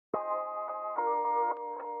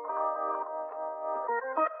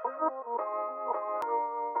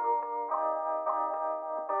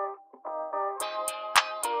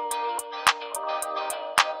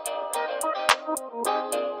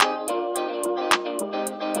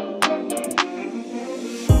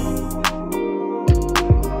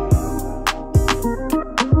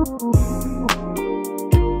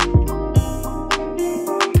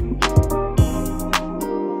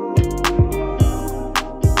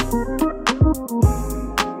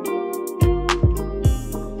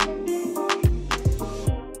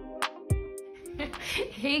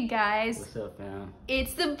guys. What's up, fam?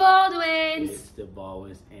 It's the Baldwins. It's the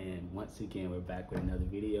Baldwins, and once again, we're back with another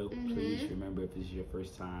video. Please remember, if this is your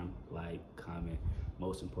first time, like, comment,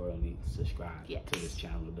 most importantly, subscribe to this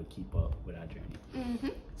channel to keep up with our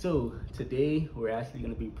journey. So today, we're actually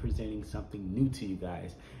going to be presenting something new to you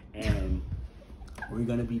guys, and we're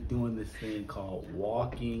going to be doing this thing called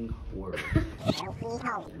walking word.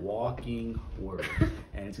 Walking word.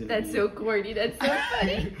 And it's gonna That's so corny. That's so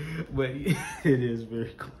funny. But it is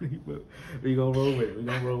very corny, but we're going to roll with it. We're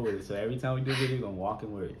going to roll with it. So every time we do this, we're going to walk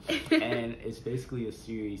in word. And it's basically a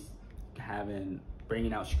series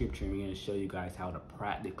bringing out scripture, and we're going to show you guys how to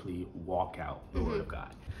practically walk out the word of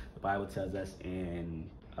God. The Bible tells us in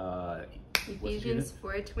Ephesians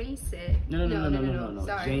 4:26. No.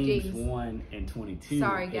 Sorry, James 1:22.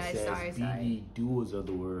 Sorry, guys. It says, be ye doers of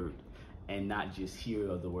the word and not just hear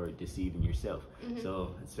of the word, deceiving yourself.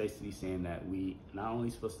 So it's basically saying that we not only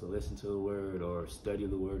supposed to listen to the word or study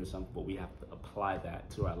the word or something, but we have to apply that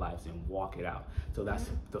to our lives and walk it out. So that's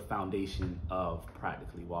the foundation of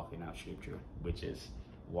practically walking out scripture, which is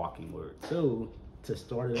walking word. So to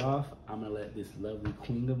start it off, I'm gonna let this lovely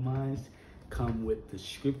queen of mine come with the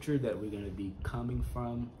scripture that we're going to be coming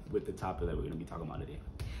from with the topic that we're going to be talking about today.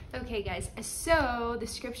 Okay, guys, so the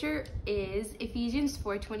scripture is Ephesians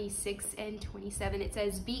 4:26 and 27. It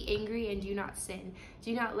says, be angry and do not sin.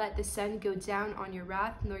 Do not let the sun go down on your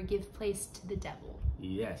wrath, nor give place to the devil.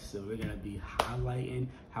 Yes, so we're going to be highlighting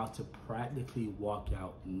how to practically walk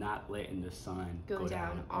out, not letting the sun go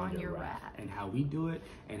down on your wrath. And how we do it,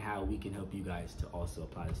 and how we can help you guys to also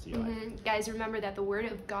apply this to your life. Guys, remember that the word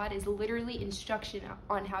of God is literally instruction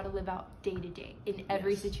on how to live out day to day in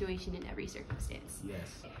every situation, in every circumstance.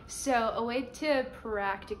 Yes. So a way to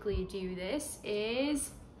practically do this is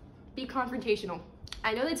be confrontational.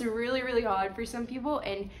 I know that's really, really hard for some people,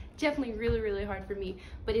 and definitely really, really hard for me,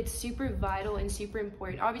 but it's super vital and super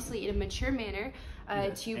important, obviously in a mature manner,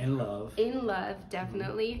 in love,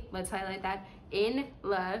 definitely. Let's highlight that, in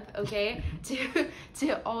love, okay?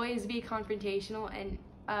 to always be confrontational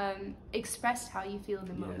and express how you feel in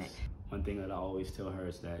the moment. One thing that I always tell her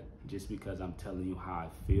is that just because I'm telling you how I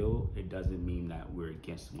feel, it doesn't mean that we're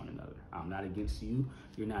against one another. I'm not against you,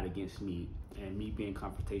 you're not against me, and me being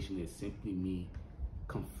confrontational is simply me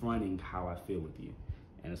confronting how I feel with you.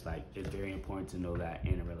 And it's like, it's very important to know that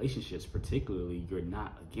in relationships particularly, you're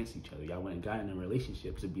not against each other. Y'all wouldn't got in a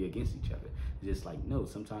relationship to be against each other. It's just like, no,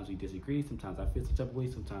 sometimes we disagree, sometimes I feel some type of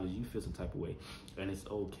way, sometimes you feel some type of way. And it's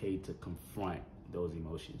okay to confront those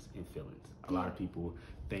emotions and feelings. A lot of people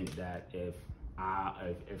think that if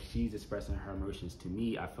she's expressing her emotions to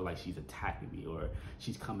me, I feel like she's attacking me, or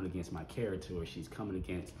she's coming against my character, or she's coming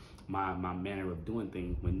against my manner of doing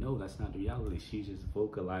things, when no, that's not the reality. She's just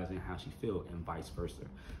vocalizing how she feels, and vice versa.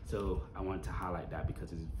 So I wanted to highlight that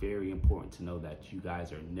because it's very important to know that you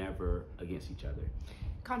guys are never against each other.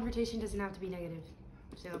 Confrontation doesn't have to be negative.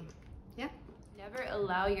 So yeah, never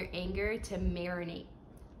allow your anger to marinate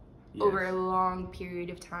over a long period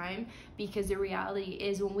of time, because the reality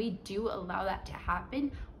is when we do allow that to happen,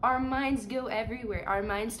 our minds go everywhere. Our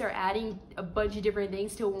minds start adding a bunch of different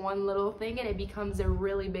things to one little thing, and it becomes a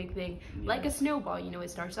really big thing. Like a snowball, you know, it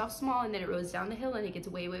starts off small and then it rolls down the hill and it gets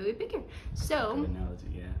way, way, way bigger. So good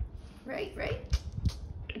analogy, right.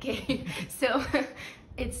 Okay, so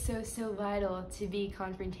it's so vital to be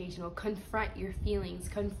confrontational. Confront your feelings,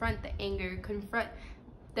 confront the anger, confront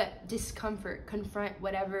that discomfort, confront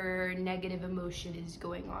whatever negative emotion is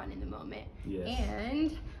going on in the moment.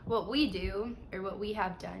 And what we do, or what we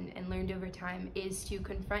have done and learned over time, is to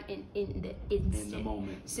confront in the instant. In the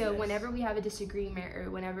moment. So whenever we have a disagreement, or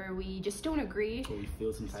whenever we just don't agree, or we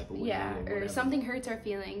feel some type of way, or something hurts our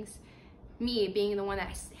feelings, me being the one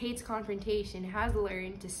that hates confrontation has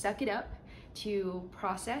learned to suck it up, to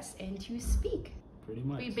process, and to speak. Pretty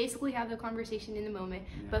much. We basically have the conversation in the moment.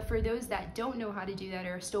 But for those that don't know how to do that,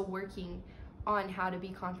 or are still working on how to be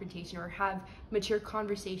confrontational or have mature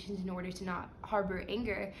conversations in order to not harbor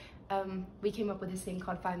anger, we came up with this thing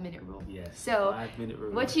called 5-minute rule. So 5-minute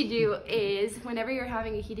rule. What you do is, whenever you're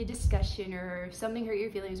having a heated discussion or something hurt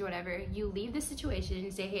your feelings or whatever, you leave the situation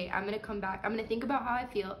and say, hey, I'm gonna come back, I'm gonna think about how I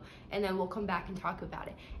feel, and then we'll come back and talk about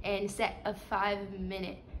it. And set a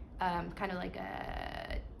 5-minute kind of like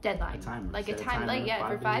a deadline, a timer. Like a timer,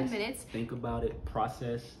 for 5 minutes. Think about it,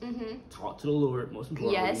 process, talk to the Lord, most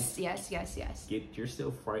importantly. Yes. Get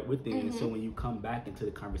yourself right within, so when you come back into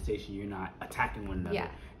the conversation, you're not attacking one another,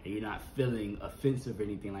 and you're not feeling offensive or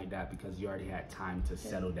anything like that, because you already had time to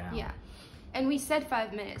settle down. And we said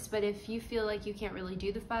 5 minutes, but if you feel like you can't really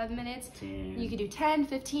do the 5 minutes, 10. You could do 10,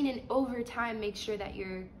 15, and over time, make sure that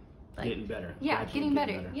you're like, getting better. Getting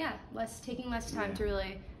better. Taking less time to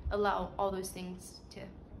really allow all those things to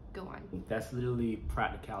go on. That's literally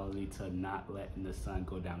practicality, to not letting the sun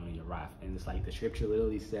go down on your wrath. And it's like the scripture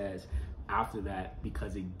literally says after that,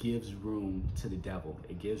 because it gives room to the devil,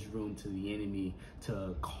 it gives room to the enemy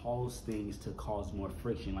to cause things to cause more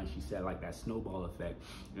friction, like she said, like that snowball effect.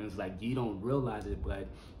 And it's like you don't realize it, but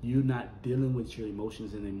you're not dealing with your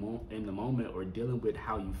emotions in the moment, or dealing with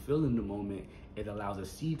how you feel in the moment. It allows a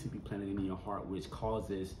seed to be planted in your heart, which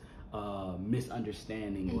causes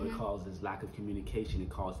misunderstanding, or it causes lack of communication, it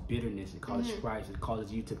causes bitterness, it causes strife, it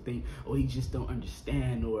causes you to think, oh, he just don't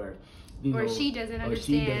understand, or she doesn't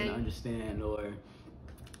understand, or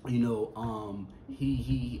you know,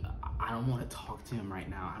 he I don't want to talk to him right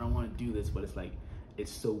now, I don't want to do this. But it's like,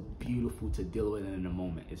 it's so beautiful to deal with it in a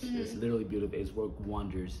moment. It's literally beautiful. It's worked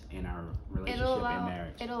wonders in our relationship and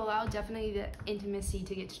marriage. It'll allow definitely the intimacy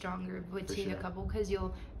to get stronger between the couple, because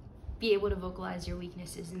you'll be able to vocalize your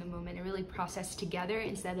weaknesses in the moment and really process together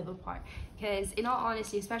instead of apart. Because in all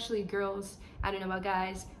honesty, especially girls, I don't know about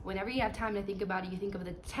guys, whenever you have time to think about it, you think of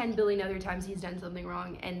the 10 billion other times he's done something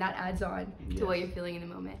wrong, and that adds on to what you're feeling in the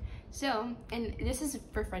moment. So, and this is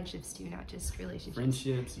for friendships too, not just relationships.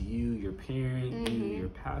 Friendships, you, your parent, you, your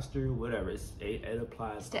pastor, whatever. It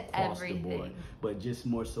applies to across everything. the board. But just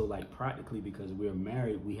more so like practically, because we're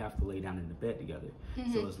married, we have to lay down in the bed together.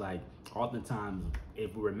 So it's like, oftentimes,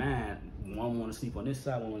 if we're mad, one want to sleep on this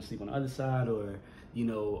side, one want to sleep on the other side, or, you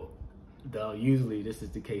know, usually this is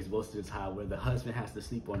the case most of the time, where the husband has to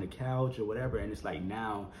sleep on the couch or whatever, and it's like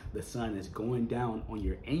now the sun is going down on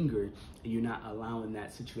your anger, and you're not allowing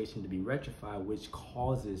that situation to be rectified, which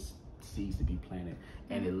causes seeds to be planted,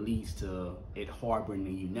 and it leads to it harboring,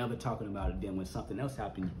 and you never talking about it. Then when something else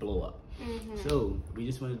happens, blow up. So we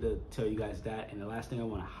just wanted to tell you guys that. And the last thing I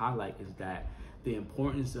want to highlight is that the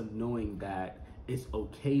importance of knowing that it's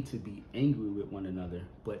okay to be angry with one another,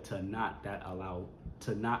 but to not allow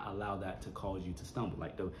that to cause you to stumble.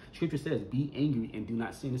 Like the scripture says, be angry and do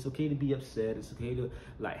not sin. It's okay to be upset. It's okay to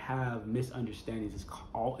like have misunderstandings.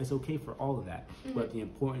 It's okay for all of that. But the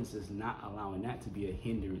importance is not allowing that to be a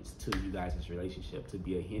hindrance to you guys' relationship, to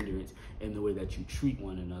be a hindrance in the way that you treat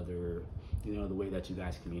one another, you know, the way that you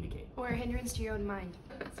guys communicate. Or a hindrance to your own mind.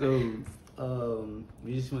 So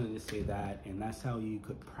we just wanted to say that, and that's how you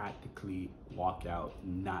could practically walk out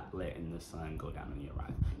not letting the sun go down on your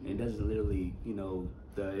wrath. And it doesn't literally, you know,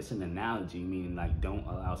 it's an analogy, meaning like don't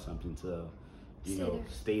allow something to, you know,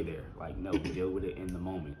 stay there. Like, no, deal with it in the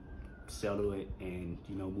moment, settle it, and,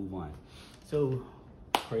 you know, move on. So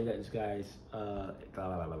pray that this guys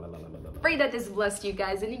pray that this blessed you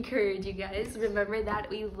guys and encourage you guys. Remember that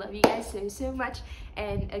we love you guys so much,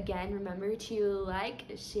 and again, remember to like,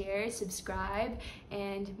 share, subscribe,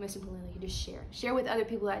 and most importantly, just share with other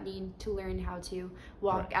people that need to learn how to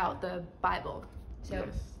walk out the Bible. So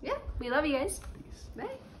yeah, we love you guys. Peace.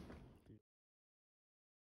 Bye.